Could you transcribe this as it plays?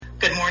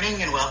Good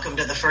morning and welcome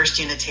to the First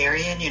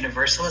Unitarian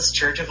Universalist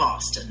Church of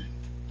Austin.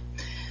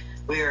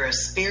 We are a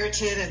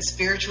spirited and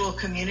spiritual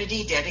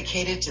community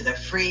dedicated to the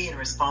free and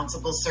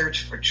responsible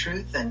search for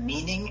truth and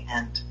meaning,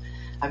 and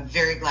I'm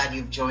very glad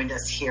you've joined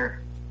us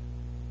here.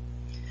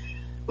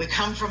 We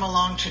come from a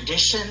long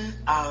tradition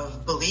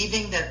of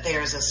believing that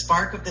there's a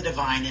spark of the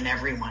divine in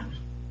everyone.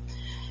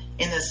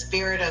 In the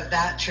spirit of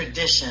that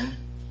tradition,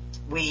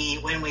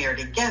 when we are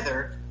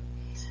together,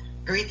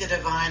 greet the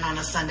divine on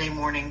a Sunday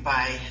morning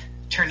by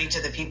turning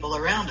to the people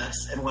around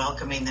us and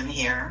welcoming them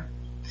here.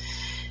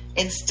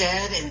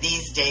 Instead, in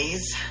these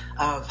days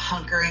of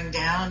hunkering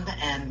down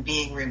and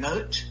being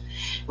remote,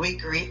 we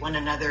greet one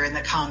another in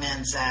the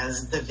comments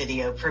as the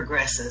video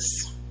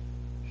progresses.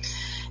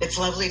 It's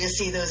lovely to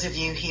see those of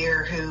you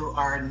here who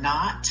are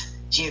not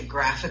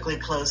geographically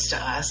close to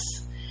us.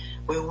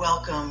 We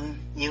welcome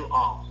you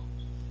all.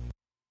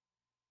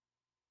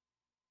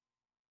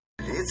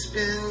 It's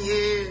been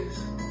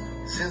years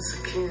since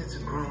the kids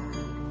have grown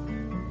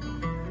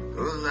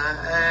a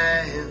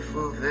life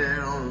of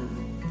their own,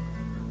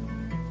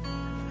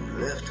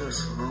 left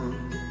us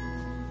alone.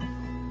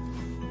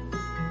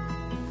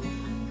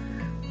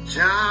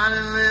 John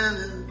and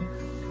Lyndon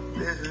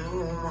live in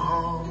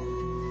Omaha,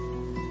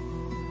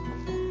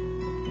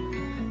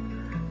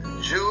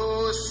 and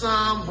Joe is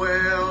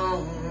somewhere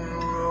on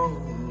the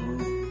road.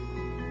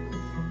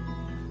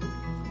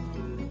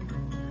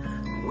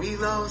 We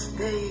lost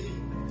Davy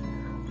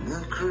in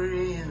the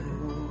Korean War.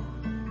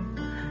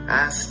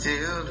 I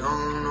still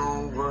don't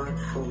know what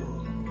for.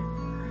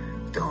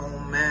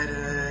 Don't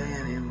matter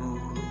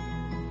anymore.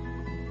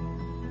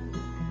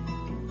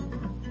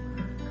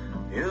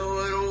 You know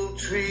what, old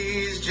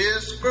trees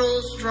just grow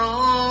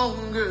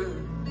stronger.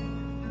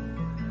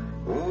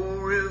 Old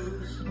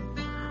rivers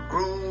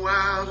grow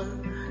wilder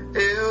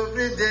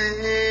every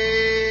day.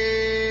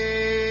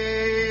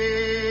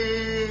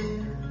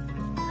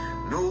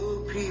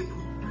 No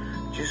people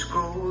just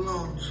grow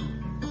lonesome,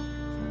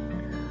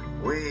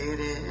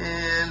 waiting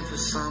for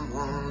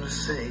someone to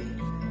say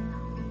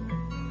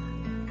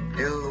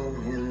hello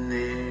in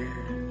there.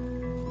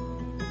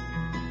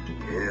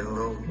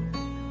 Hello.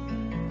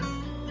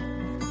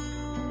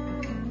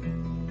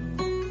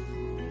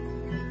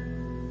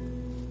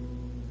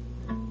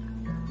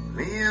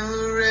 Me and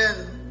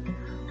Loretta,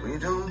 we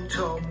don't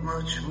talk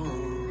much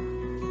more.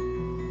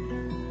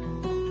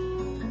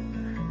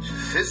 She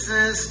sits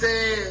and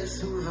stares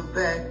through the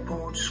back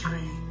porch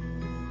screen.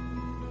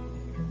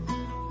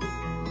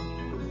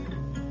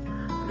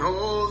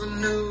 All the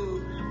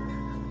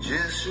news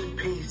just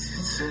repeats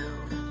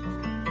itself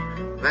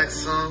like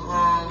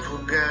some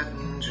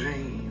forgotten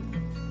dream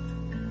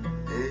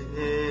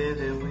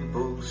that we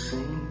both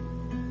seen.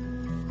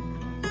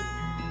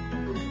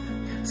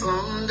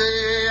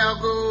 Someday I'll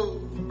go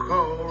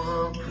call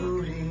up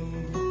Rudy.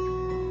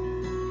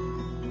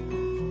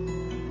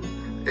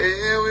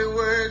 Yeah, we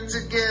work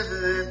together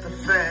at the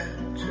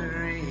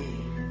factory.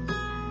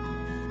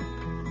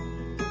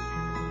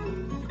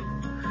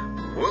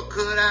 What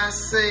could I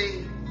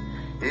say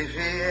if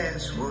he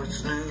asked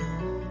what's new?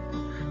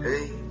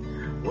 Hey,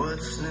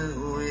 what's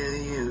new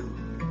with you?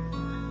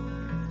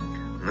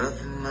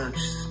 Nothing much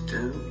to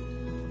do.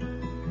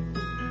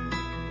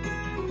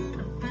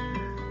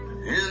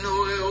 You know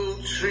the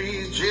old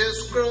trees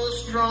just grow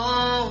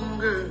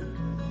stronger.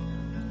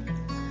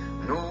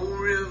 No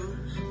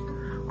rivers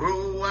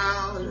grow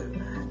wilder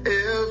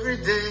every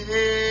day.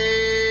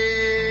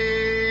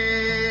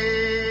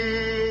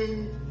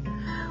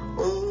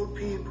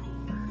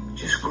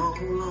 Grow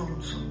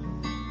lonesome.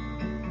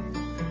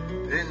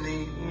 They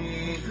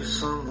need for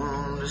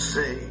someone to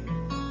say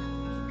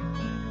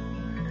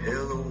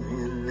hello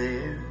in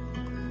there.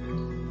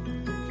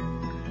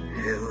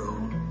 Hello.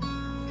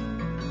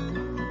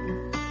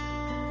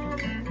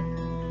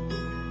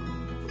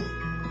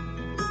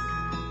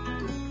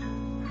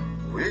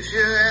 Wish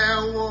you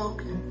were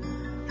walking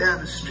down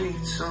the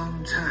street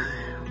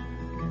sometime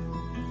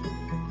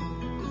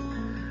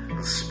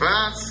and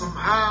spot some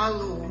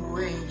hollow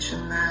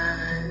ancient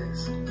eyes.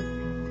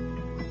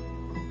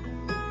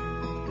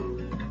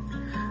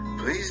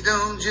 Please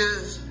don't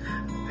just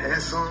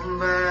pass on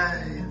by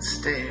and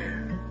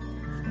stare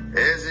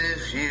as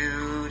if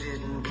you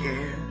didn't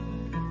care.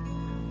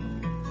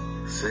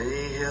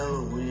 Say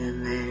hello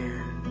in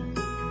there.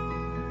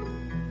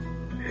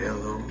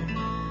 Hello.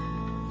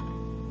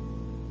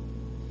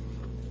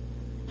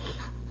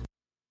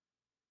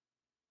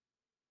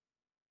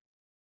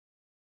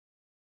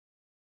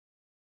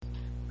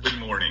 Good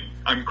morning.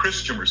 I'm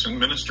Chris Jimerson,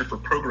 Minister for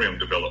Program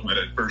Development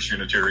at First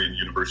Unitarian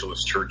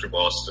Universalist Church of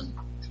Austin.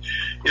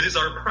 It is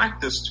our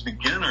practice to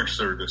begin our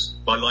service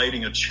by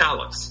lighting a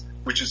chalice,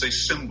 which is a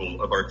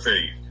symbol of our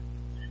faith.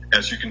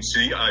 As you can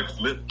see, I've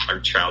lit our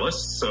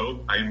chalice,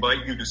 so I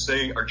invite you to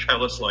say our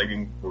chalice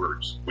lighting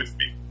words with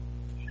me.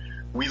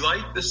 We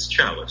light this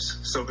chalice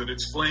so that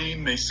its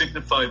flame may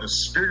signify the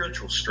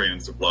spiritual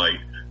strands of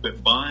light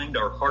that bind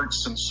our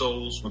hearts and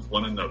souls with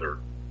one another.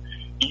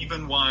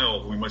 Even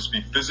while we must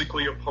be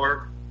physically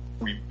apart,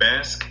 we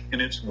bask in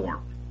its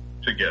warmth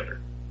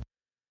together.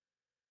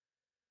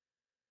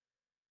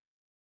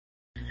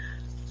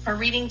 Our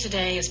reading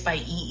today is by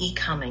E.E.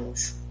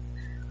 Cummings.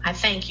 I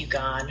thank you,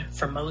 God,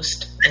 for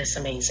most this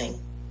amazing.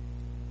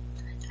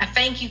 I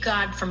thank you,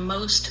 God, for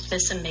most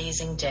this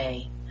amazing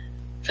day,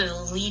 for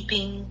the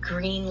leaping,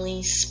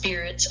 greenly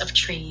spirits of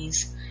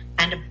trees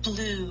and a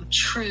blue,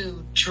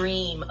 true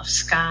dream of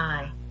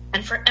sky,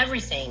 and for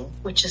everything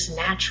which is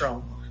natural,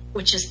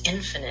 which is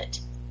infinite,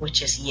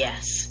 which is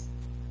yes.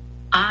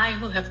 I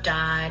who have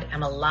died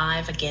am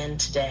alive again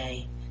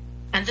today,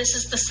 and this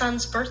is the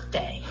sun's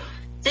birthday.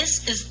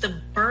 This is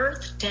the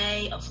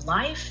birthday of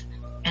life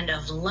and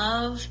of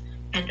love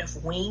and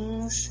of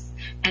wings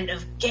and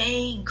of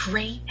gay,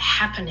 great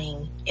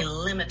happening,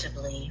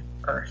 illimitably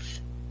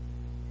earth.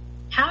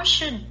 How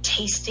should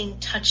tasting,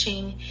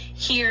 touching,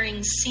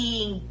 hearing,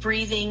 seeing,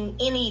 breathing,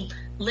 any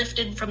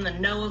lifted from the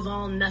know of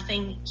all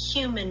nothing,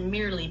 human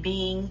merely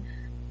being,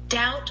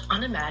 doubt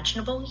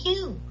unimaginable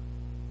you?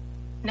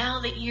 Now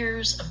the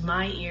ears of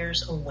my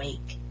ears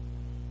awake.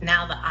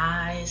 Now the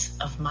eyes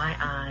of my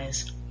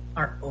eyes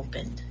are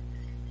opened.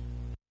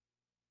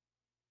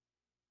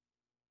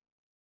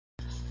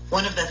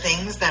 One of the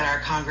things that our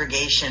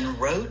congregation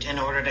wrote in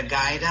order to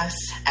guide us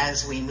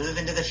as we move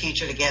into the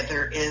future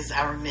together is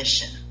our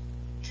mission.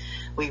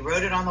 We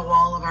wrote it on the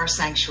wall of our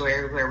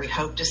sanctuary where we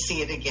hope to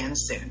see it again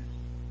soon.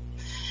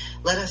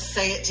 Let us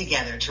say it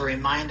together to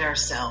remind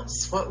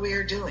ourselves what we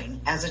are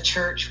doing as a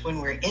church when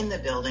we're in the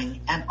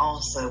building and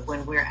also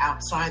when we're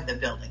outside the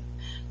building,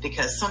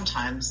 because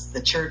sometimes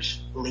the church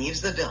leaves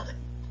the building.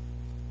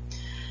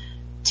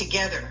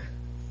 Together,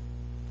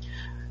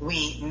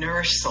 we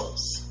nourish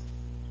souls,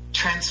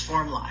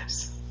 transform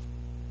lives,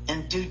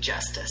 and do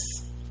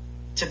justice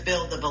to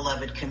build the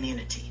beloved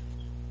community.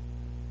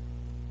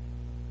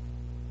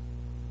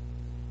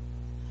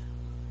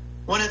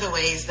 One of the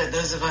ways that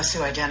those of us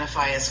who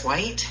identify as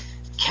white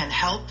can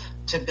help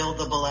to build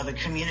the beloved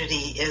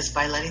community is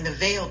by letting the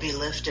veil be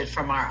lifted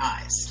from our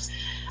eyes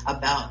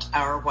about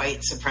our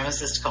white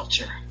supremacist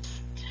culture.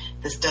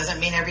 This doesn't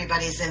mean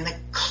everybody's in the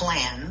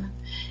Klan.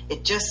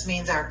 It just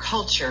means our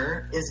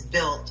culture is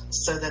built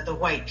so that the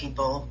white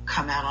people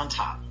come out on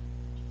top.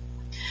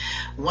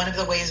 One of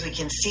the ways we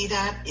can see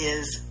that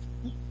is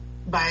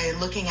by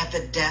looking at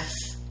the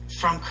deaths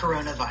from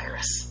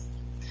coronavirus.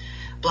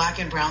 Black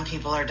and brown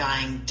people are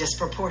dying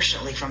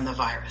disproportionately from the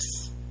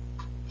virus.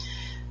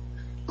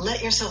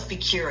 Let yourself be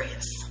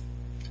curious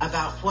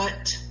about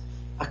what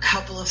a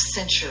couple of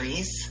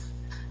centuries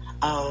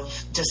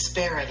of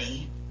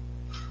disparity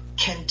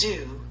can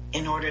do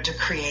in order to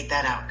create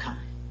that outcome.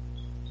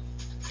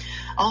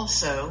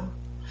 Also,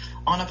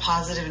 on a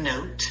positive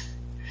note,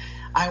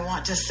 I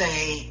want to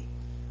say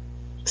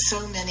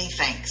so many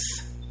thanks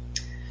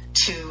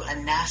to a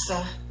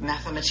NASA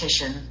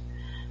mathematician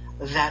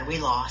that we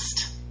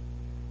lost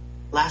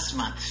last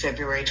month,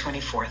 February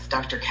 24th,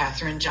 Dr.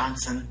 Katherine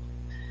Johnson,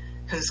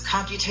 whose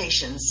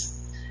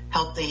computations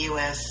helped the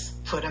U.S.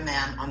 put a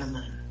man on the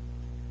moon.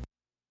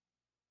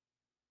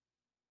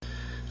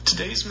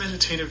 Today's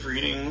meditative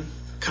reading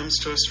comes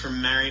to us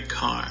from Mary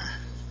Karr.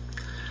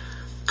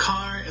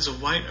 Karr is a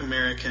white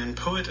American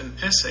poet and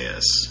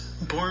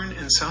essayist born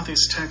in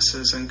Southeast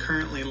Texas and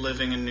currently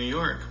living in New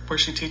York, where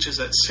she teaches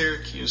at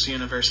Syracuse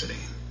University.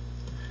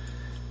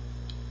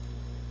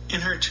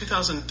 In her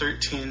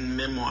 2013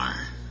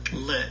 memoir,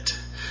 Lit,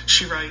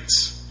 she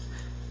writes,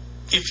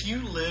 "If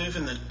you live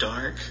in the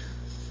dark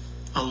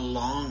a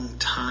long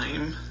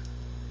time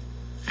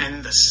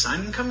and the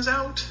sun comes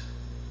out,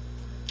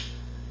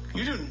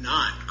 you do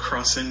not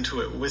cross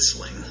into it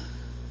whistling.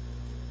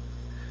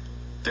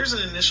 There's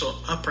an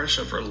initial uprush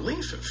of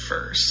relief at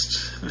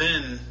first,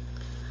 then,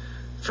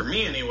 for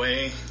me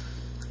anyway,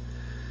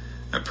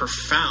 a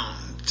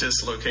profound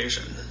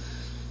dislocation.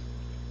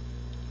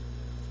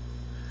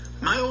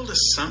 My old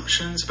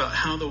assumptions about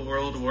how the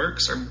world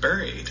works are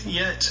buried,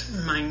 yet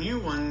my new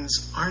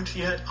ones aren't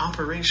yet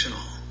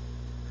operational.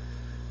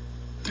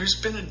 There's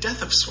been a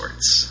death of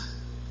sorts.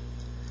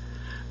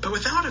 But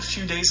without a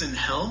few days in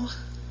hell,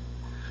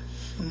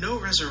 no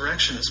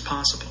resurrection is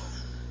possible."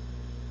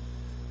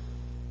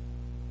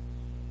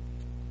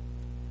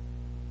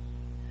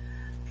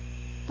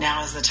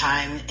 Now is the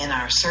time in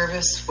our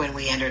service when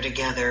we enter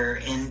together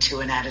into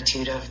an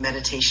attitude of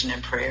meditation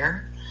and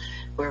prayer,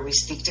 where we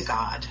speak to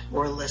God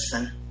or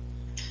listen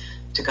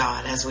to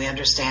God as we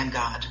understand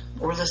God,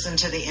 or listen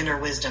to the inner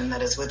wisdom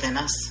that is within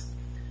us,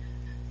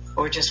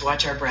 or just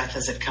watch our breath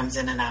as it comes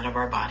in and out of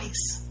our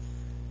bodies.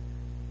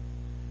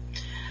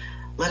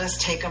 Let us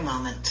take a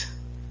moment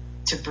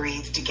to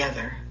breathe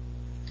together,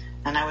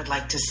 and I would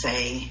like to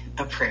say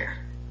a prayer.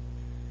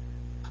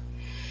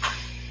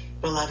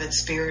 Beloved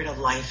Spirit of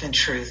life and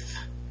truth,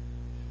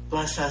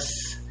 bless us.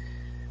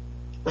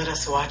 Let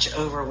us watch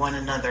over one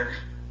another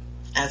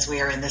as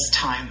we are in this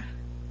time,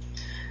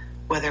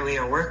 whether we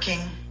are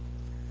working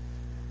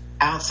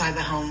outside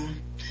the home,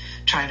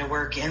 trying to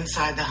work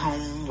inside the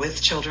home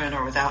with children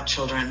or without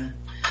children,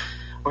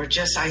 or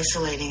just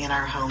isolating in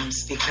our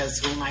homes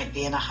because we might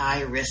be in a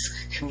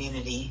high-risk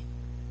community.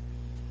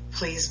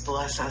 Please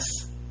bless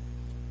us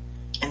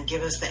and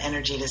give us the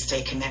energy to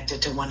stay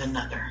connected to one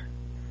another.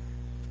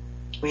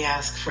 We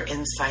ask for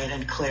insight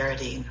and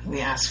clarity.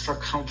 We ask for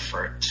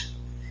comfort.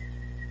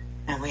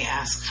 And we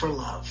ask for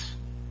love.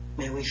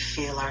 May we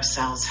feel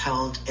ourselves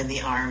held in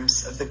the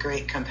arms of the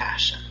great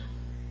compassion.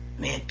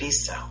 May it be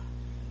so.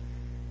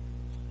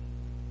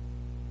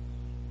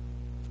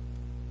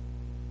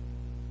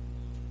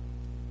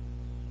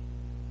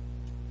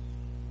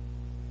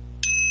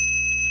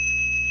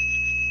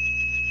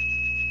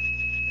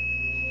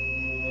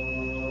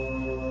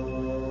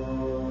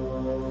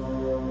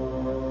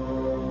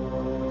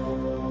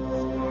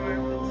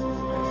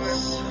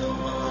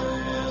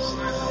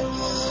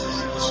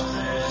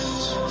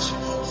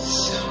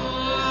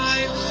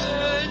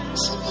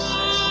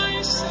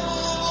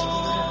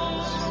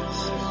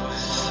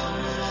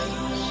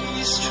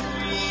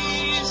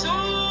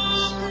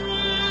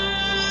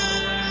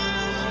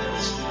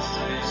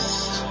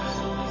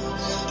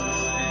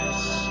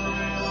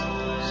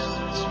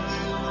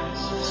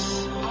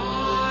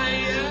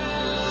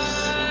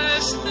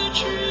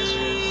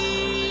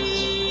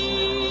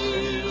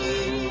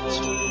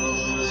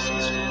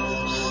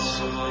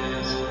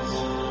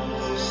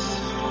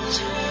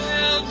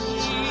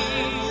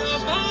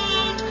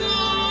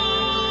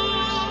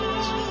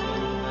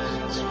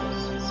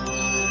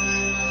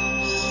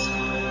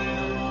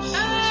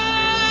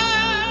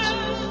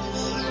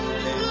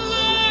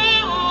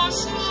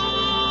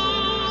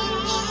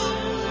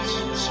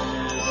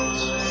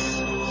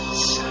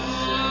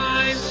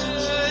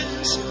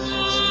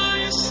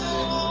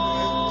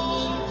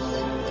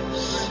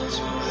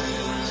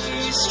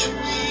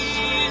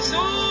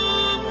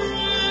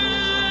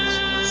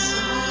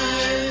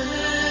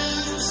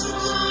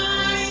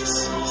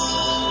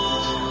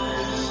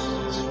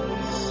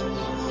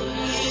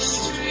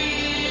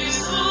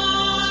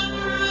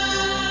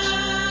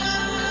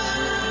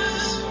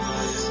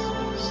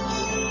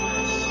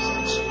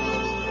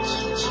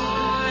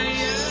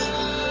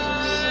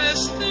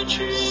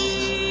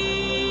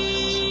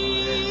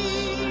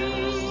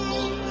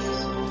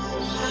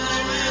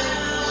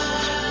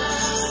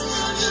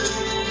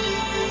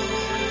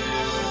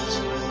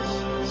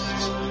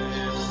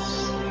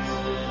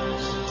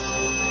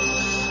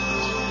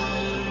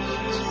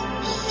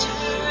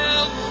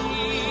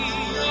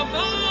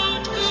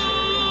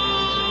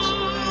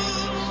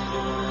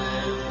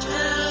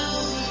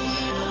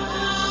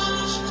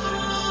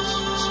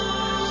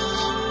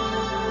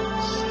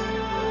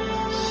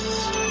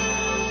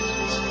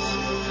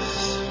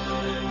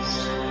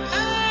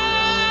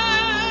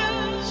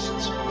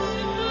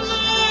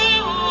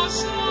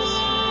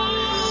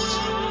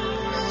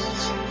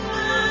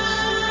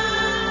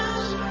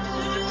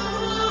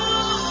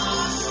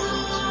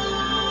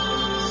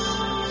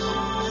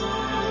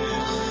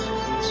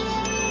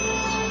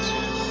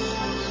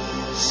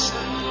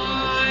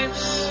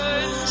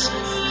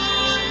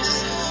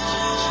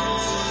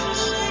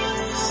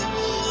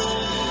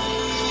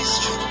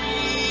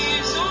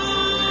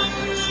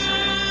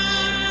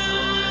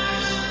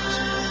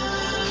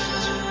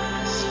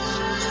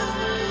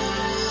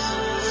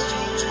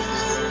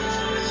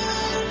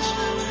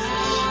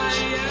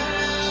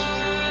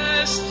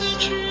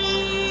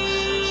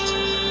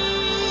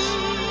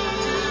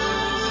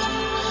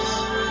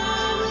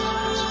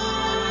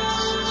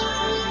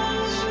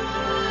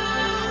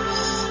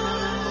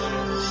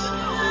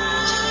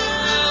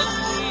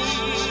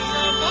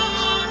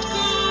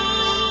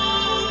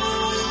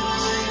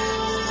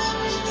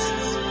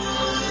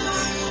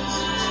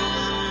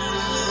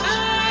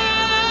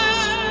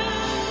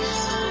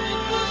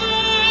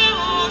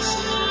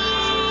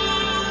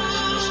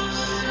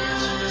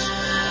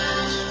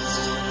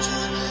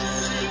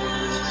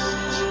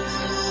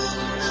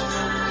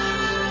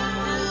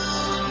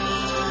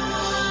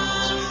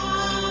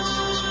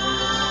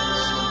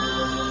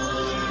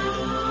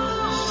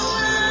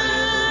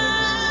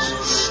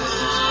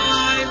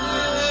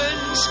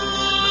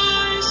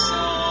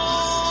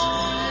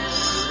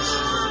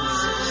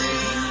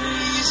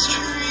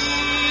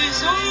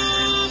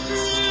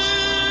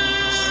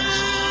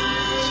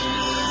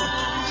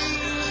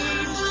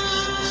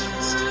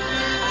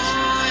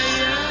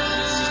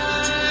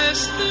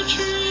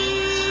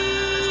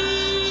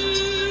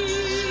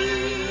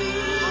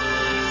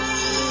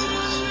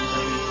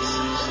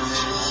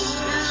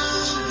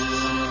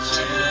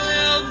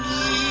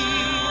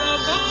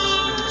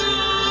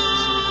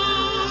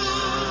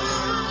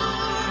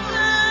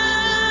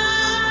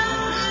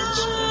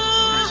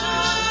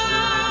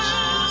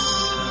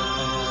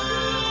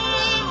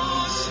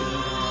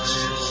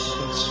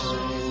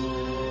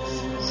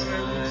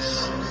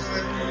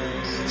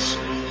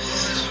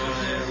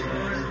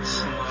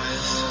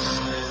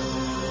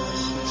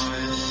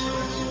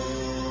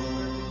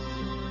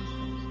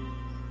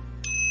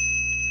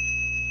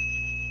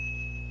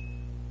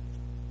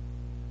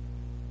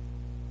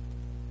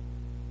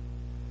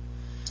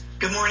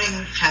 Good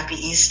morning. Happy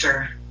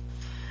Easter.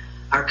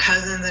 Our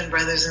cousins and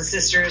brothers and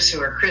sisters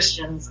who are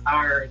Christians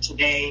are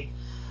today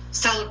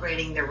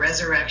celebrating the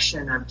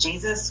resurrection of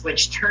Jesus,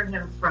 which turned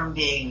him from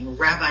being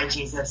Rabbi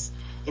Jesus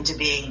into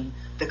being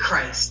the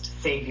Christ,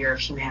 Savior of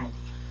humanity.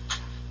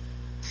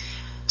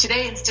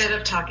 Today, instead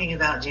of talking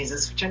about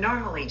Jesus, which I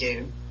normally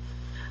do,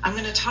 I'm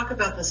going to talk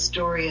about the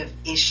story of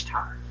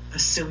Ishtar, a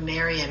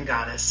Sumerian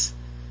goddess.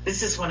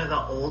 This is one of the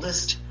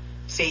oldest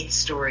faith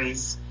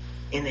stories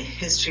in the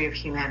history of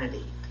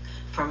humanity,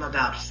 from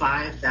about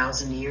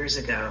 5,000 years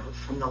ago,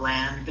 from the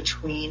land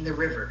between the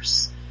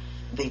rivers,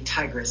 the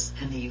Tigris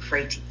and the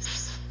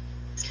Euphrates.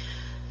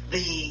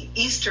 The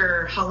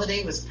Easter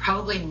holiday was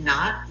probably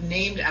not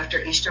named after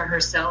Ishtar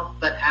herself,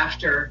 but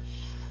after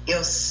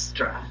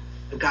Eostre,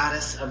 the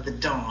goddess of the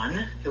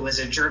dawn, who was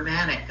a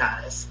Germanic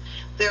goddess.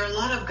 There are a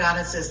lot of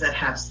goddesses that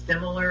have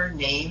similar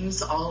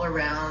names all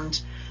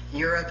around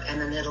Europe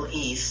and the Middle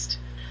East.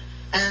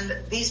 And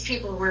these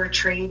people were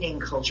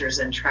trading cultures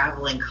and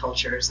traveling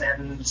cultures,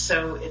 and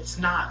so it's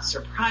not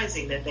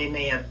surprising that they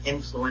may have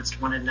influenced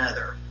one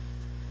another.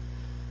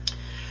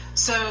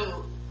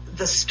 So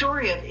the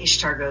story of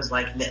Ishtar goes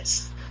like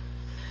this.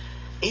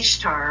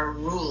 Ishtar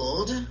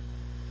ruled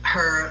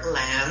her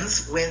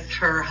lands with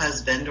her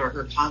husband or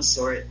her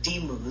consort,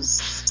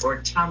 Dimuz or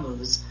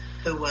Tammuz,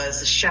 who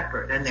was a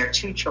shepherd, and their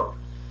 2 children.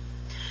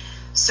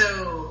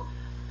 So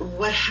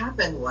what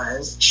happened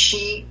was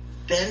she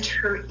bent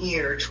her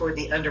ear toward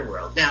the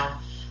underworld.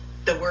 Now,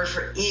 the word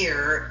for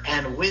ear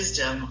and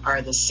wisdom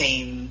are the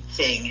same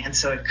thing, and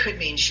so it could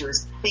mean she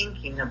was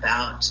thinking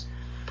about,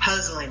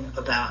 puzzling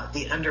about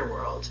the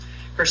underworld.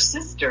 Her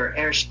sister,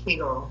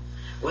 Ereshkigal,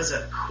 was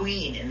a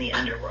queen in the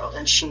underworld,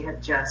 and she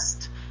had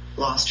just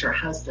lost her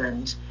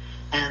husband,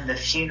 and the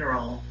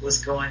funeral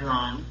was going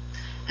on,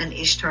 and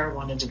Ishtar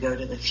wanted to go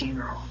to the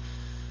funeral.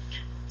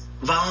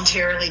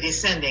 Voluntarily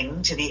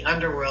descending to the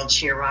underworld,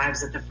 she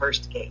arrives at the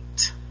first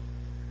gate.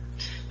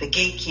 The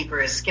gatekeeper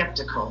is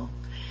skeptical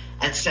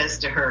and says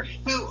to her,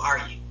 "Who are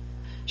you?"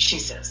 She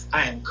says,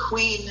 "I am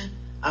Queen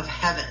of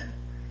Heaven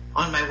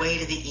on my way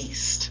to the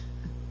east."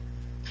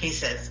 He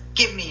says,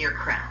 "Give me your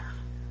crown."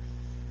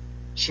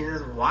 She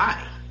says,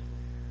 "Why?"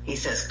 He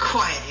says,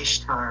 "Quiet,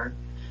 Ishtar.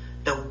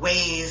 The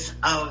ways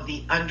of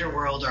the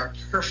underworld are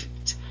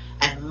perfect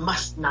and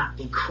must not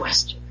be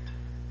questioned."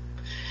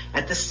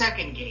 At the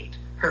second gate,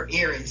 her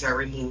earrings are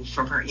removed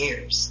from her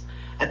ears.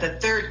 At the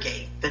third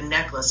gate, the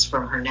necklace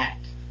from her neck.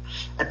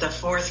 At the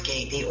fourth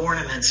gate, the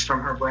ornaments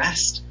from her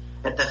breast.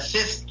 At the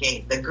fifth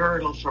gate, the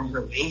girdle from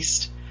her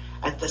waist.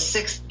 At the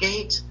sixth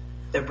gate,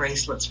 the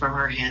bracelets from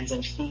her hands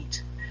and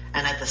feet.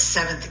 And at the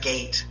seventh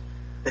gate,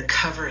 the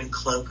covering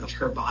cloak of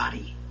her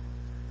body.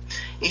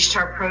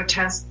 Ishtar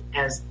protests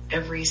as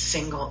every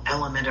single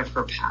element of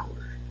her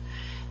power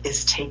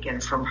is taken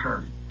from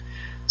her,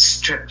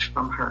 stripped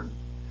from her.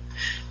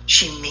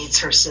 She meets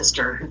her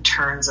sister, who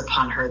turns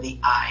upon her the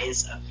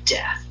eyes of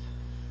death,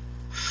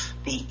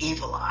 the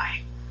evil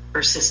eye.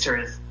 Her sister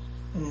is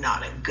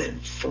not a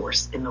good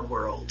force in the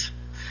world.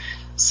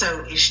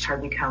 So Ishtar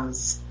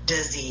becomes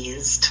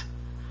diseased.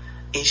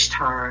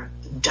 Ishtar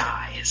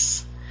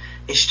dies.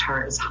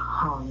 Ishtar is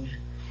hung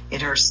in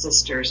her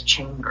sister's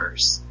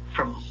chambers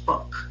from a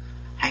hook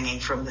hanging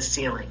from the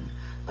ceiling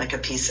like a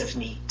piece of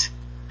meat.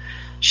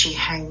 She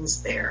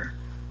hangs there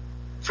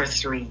for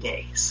 3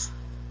 days.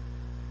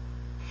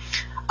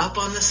 Up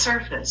on the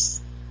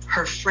surface,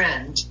 her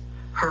friend,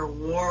 her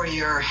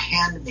warrior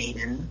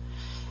handmaiden,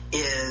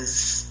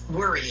 is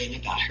worrying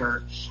about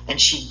her, and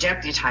she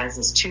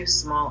deputizes 2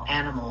 small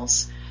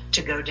animals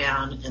to go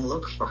down and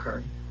look for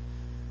her.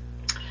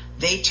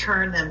 They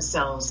turn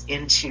themselves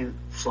into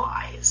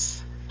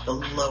flies, the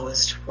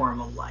lowest form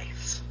of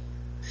life,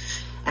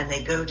 and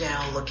they go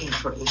down looking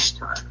for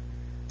Ishtar.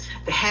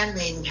 The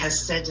handmaiden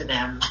has said to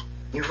them,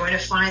 "You're going to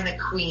find the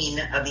queen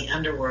of the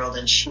underworld,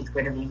 and she's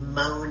going to be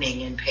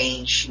moaning in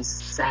pain. She's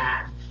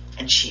sad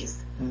and she's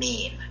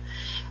mean.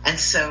 And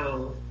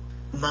so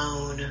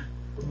moan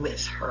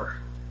with her.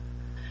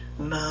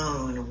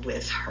 Moan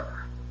with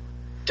her.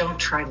 Don't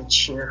try to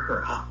cheer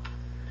her up.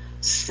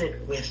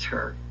 Sit with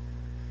her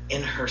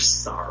in her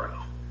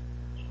sorrow."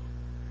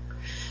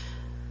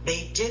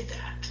 They did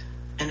that,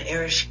 and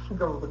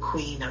Ereshkigal, the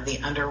queen of the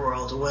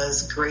underworld,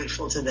 was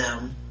grateful to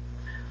them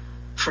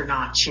for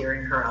not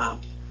cheering her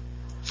up,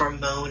 for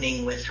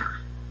moaning with her.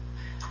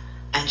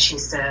 And she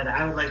said,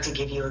 "I would like to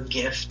give you a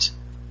gift.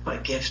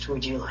 What gift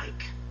would you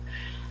like?"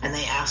 And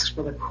they asked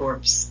for the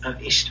corpse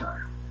of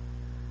Ishtar.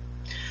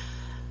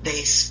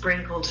 They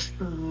sprinkled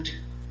food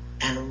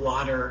and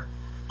water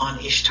on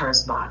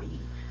Ishtar's body,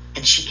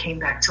 and she came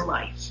back to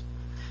life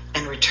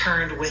and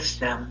returned with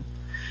them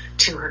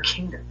to her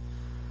kingdom.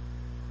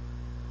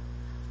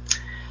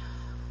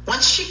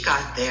 Once she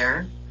got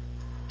there,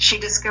 she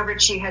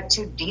discovered she had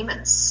 2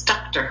 demons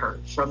stuck to her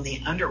from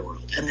the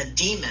underworld, and the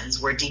demons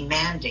were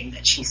demanding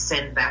that she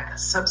send back a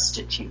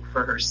substitute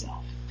for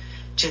herself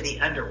to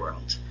the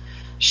underworld.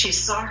 She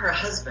saw her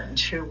husband,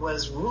 who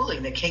was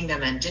ruling the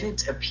kingdom and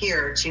didn't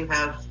appear to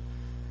have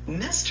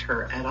missed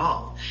her at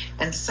all.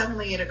 And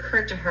suddenly it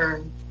occurred to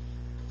her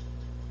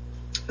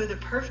who the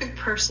perfect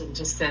person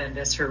to send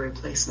as her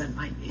replacement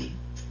might be.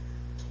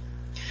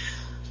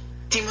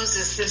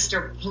 Timuz's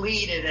sister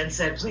pleaded and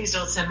said, "Please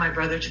don't send my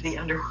brother to the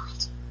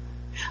underworld.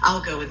 I'll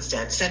go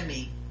instead. Send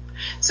me."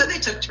 So they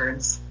took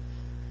turns.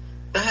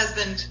 The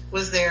husband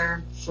was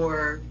there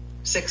for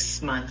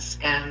 6 months,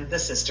 and the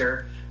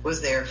sister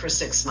was there for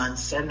 6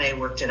 months, and they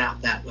worked it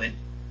out that way.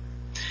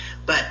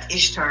 But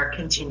Ishtar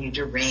continued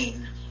to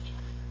reign.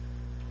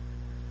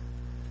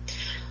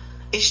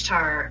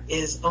 Ishtar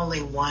is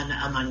only one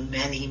among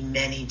many,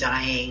 many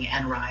dying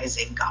and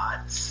rising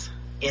gods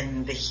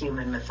in the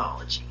human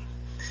mythology.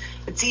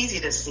 It's easy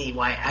to see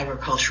why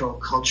agricultural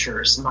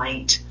cultures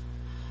might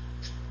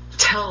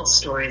tell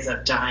stories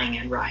of dying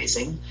and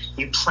rising.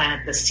 You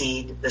plant the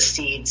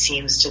seed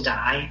seems to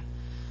die,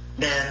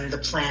 then the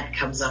plant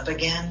comes up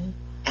again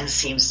and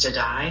seems to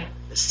die.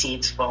 The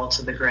seeds fall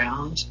to the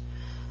ground,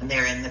 and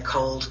they're in the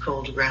cold,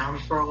 cold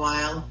ground for a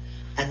while,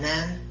 and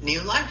then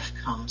new life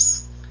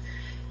comes.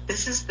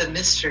 This is the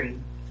mystery.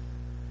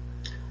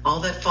 All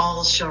that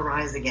falls shall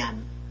rise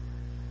again.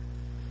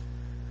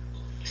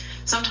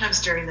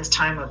 Sometimes during this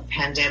time of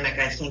pandemic,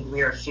 I think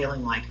we are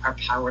feeling like our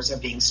powers are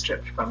being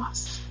stripped from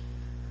us.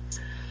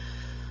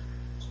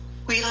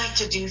 We like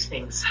to do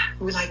things.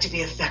 We like to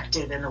be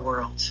effective in the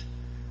world.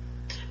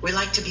 We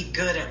like to be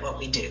good at what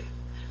we do.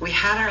 We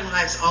had our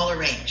lives all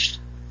arranged,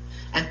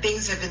 and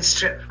things have been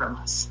stripped from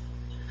us.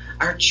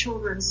 Our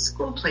children's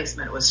school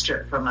placement was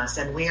stripped from us,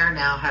 and we are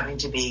now having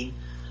to be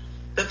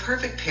the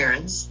perfect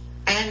parents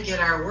and get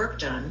our work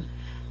done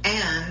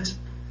and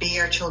be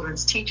our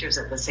children's teachers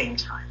at the same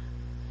time.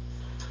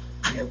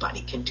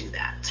 Nobody can do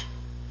that.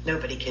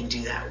 Nobody can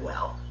do that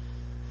well.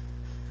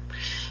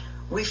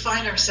 We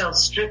find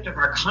ourselves stripped of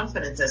our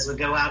confidence as we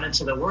go out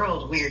into the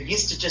world. We are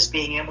used to just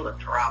being able to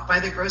drop by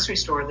the grocery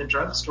store, the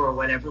drugstore,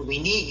 whatever we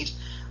need,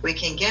 we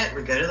can get.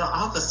 We go to the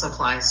office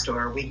supply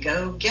store. We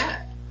go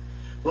get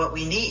what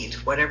we need,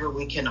 whatever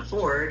we can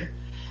afford.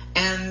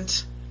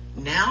 And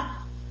now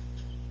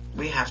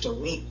we have to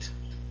wait.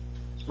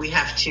 We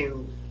have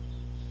to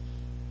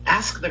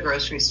ask the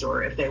grocery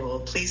store if they will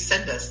please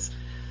send us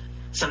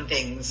some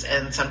things.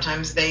 And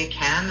sometimes they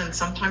can and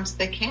sometimes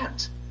they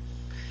can't.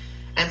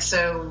 And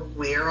so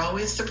we are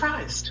always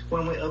surprised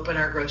when we open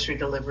our grocery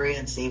delivery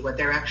and see what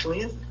there actually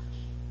is.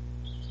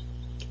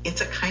 It's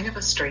a kind of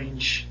a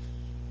strange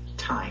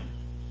time.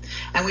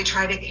 And we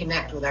try to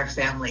connect with our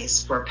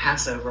families for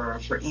Passover or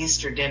for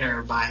Easter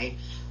dinner by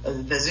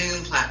the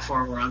Zoom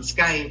platform or on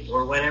Skype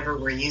or whatever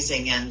we're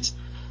using. And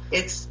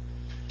it's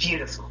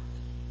beautiful.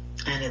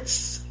 And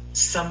it's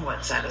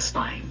somewhat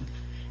satisfying.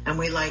 And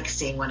we like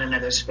seeing one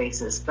another's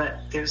faces,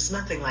 but there's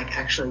nothing like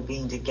actually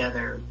being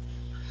together.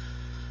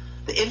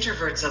 The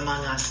introverts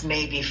among us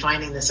may be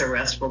finding this a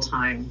restful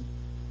time,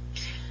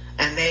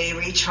 and they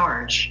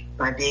recharge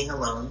by being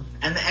alone.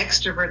 And the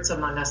extroverts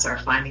among us are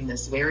finding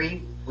this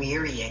very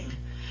wearying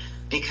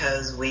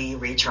because we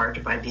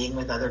recharge by being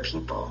with other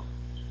people.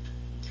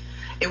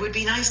 It would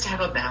be nice to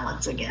have a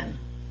balance again.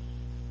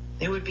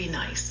 It would be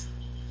nice.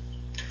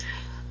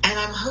 And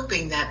I'm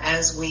hoping that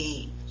as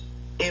we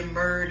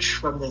emerge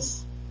from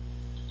this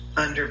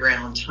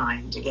underground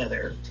time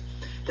together,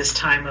 this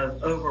time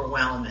of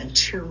overwhelm and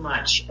too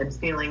much and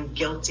feeling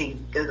guilty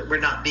that we're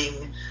not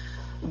being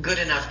good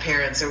enough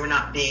parents, or we're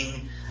not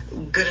being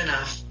good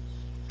enough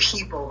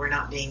people, we're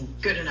not being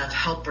good enough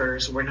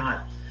helpers, we're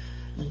not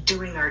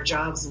doing our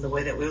jobs in the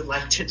way that we would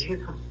like to do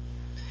them,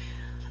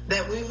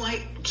 that we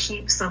might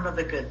keep some of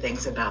the good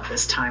things about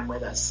this time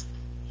with us.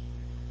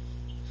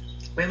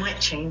 We might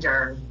change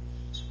our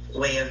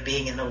way of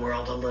being in the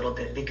world a little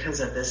bit because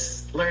of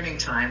this learning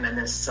time and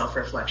this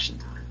self-reflection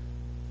time.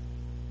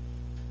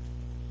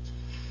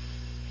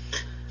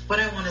 What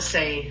I want to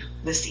say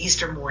this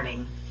Easter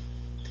morning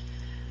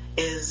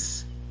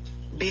is,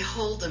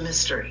 behold the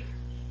mystery.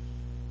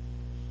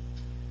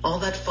 All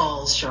that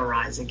falls shall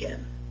rise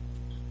again.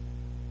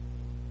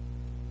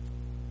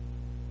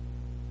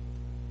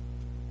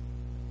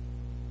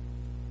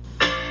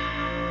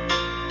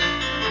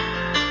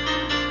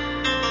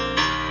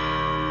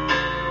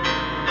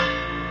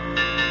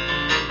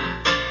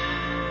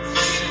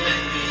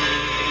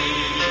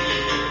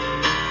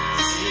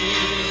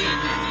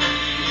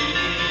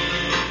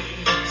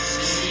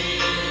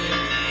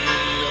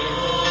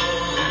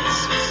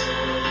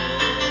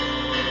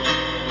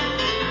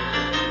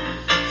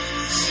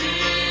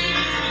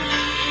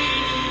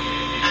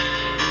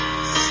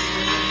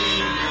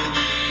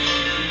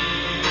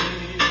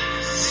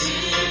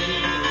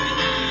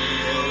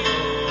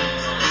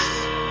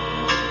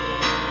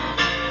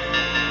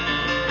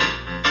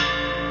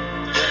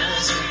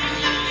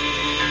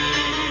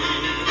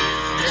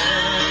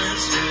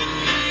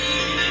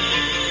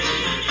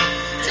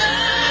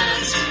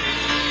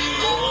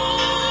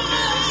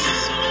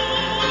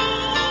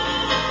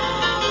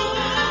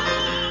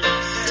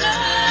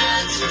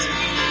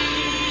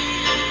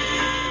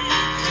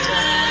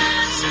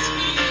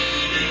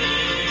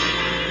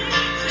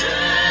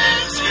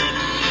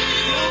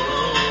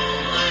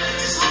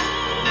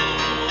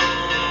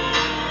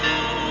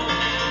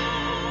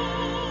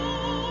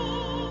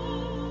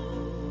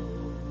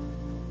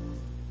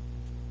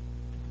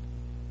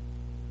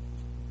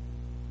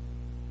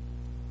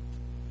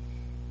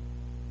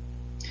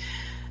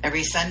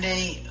 Every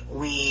Sunday,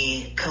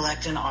 we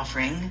collect an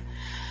offering,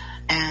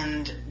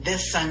 And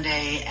this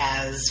Sunday,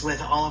 as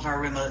with all of our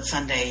remote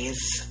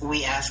Sundays,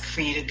 we ask for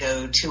you to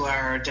go to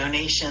our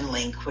donation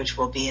link, which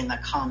will be in the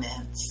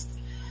comments.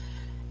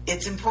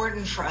 It's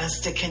important for us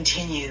to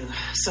continue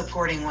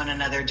supporting one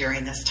another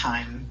during this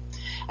time.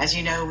 As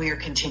you know, we are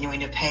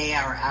continuing to pay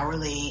our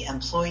hourly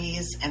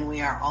employees, and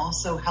we are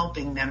also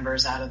helping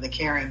members out of the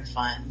Caring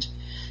Fund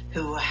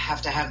who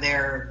have to have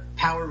their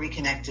power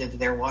reconnected,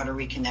 their water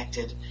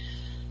reconnected,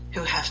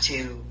 who have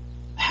to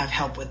have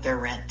help with their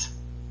rent.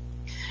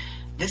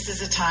 This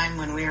is a time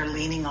when we are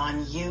leaning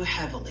on you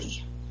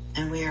heavily,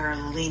 and we are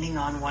leaning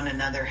on one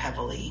another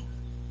heavily.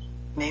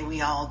 May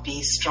we all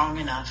be strong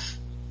enough,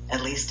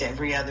 at least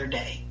every other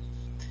day,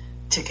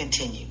 to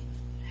continue.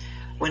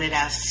 When it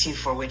asks you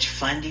for which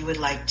fund you would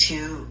like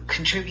to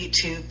contribute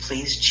to,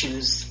 please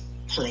choose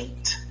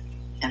plate.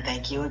 And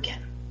thank you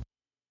again.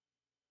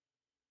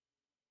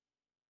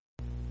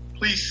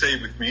 Please say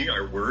with me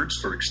our words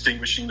for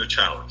extinguishing the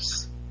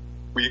chalice.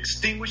 We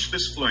extinguish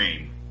this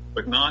flame,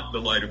 but not the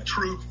light of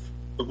truth,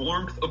 the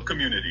warmth of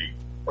community,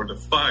 or the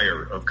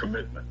fire of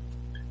commitment.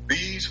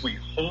 These we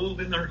hold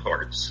in our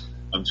hearts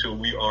until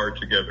we are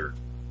together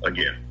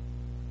again.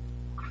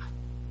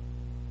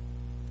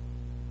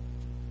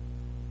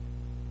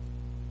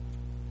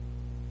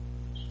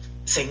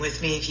 Sing with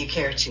me if you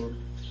care to.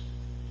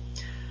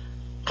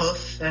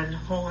 Hoof and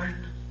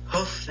horn,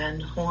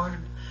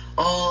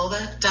 all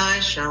that die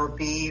shall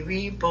be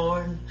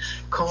reborn.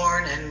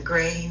 Corn and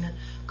grain,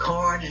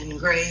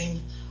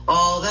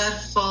 all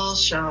that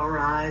falls shall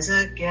rise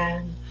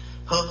again.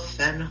 Hoof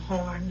and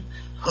horn,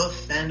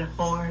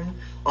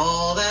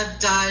 all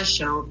that die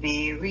shall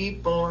be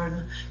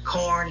reborn.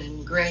 Corn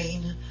and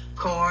grain,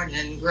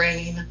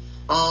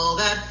 all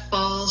that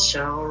falls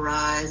shall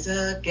rise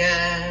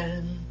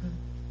again.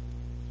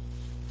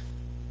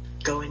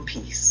 Go in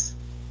peace.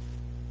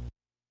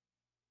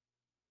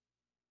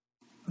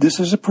 This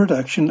is a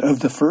production of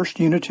the First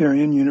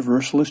Unitarian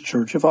Universalist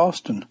Church of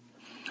Austin.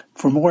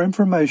 For more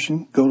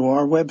information, go to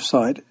our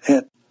website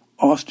at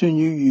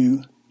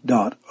austinuu.org.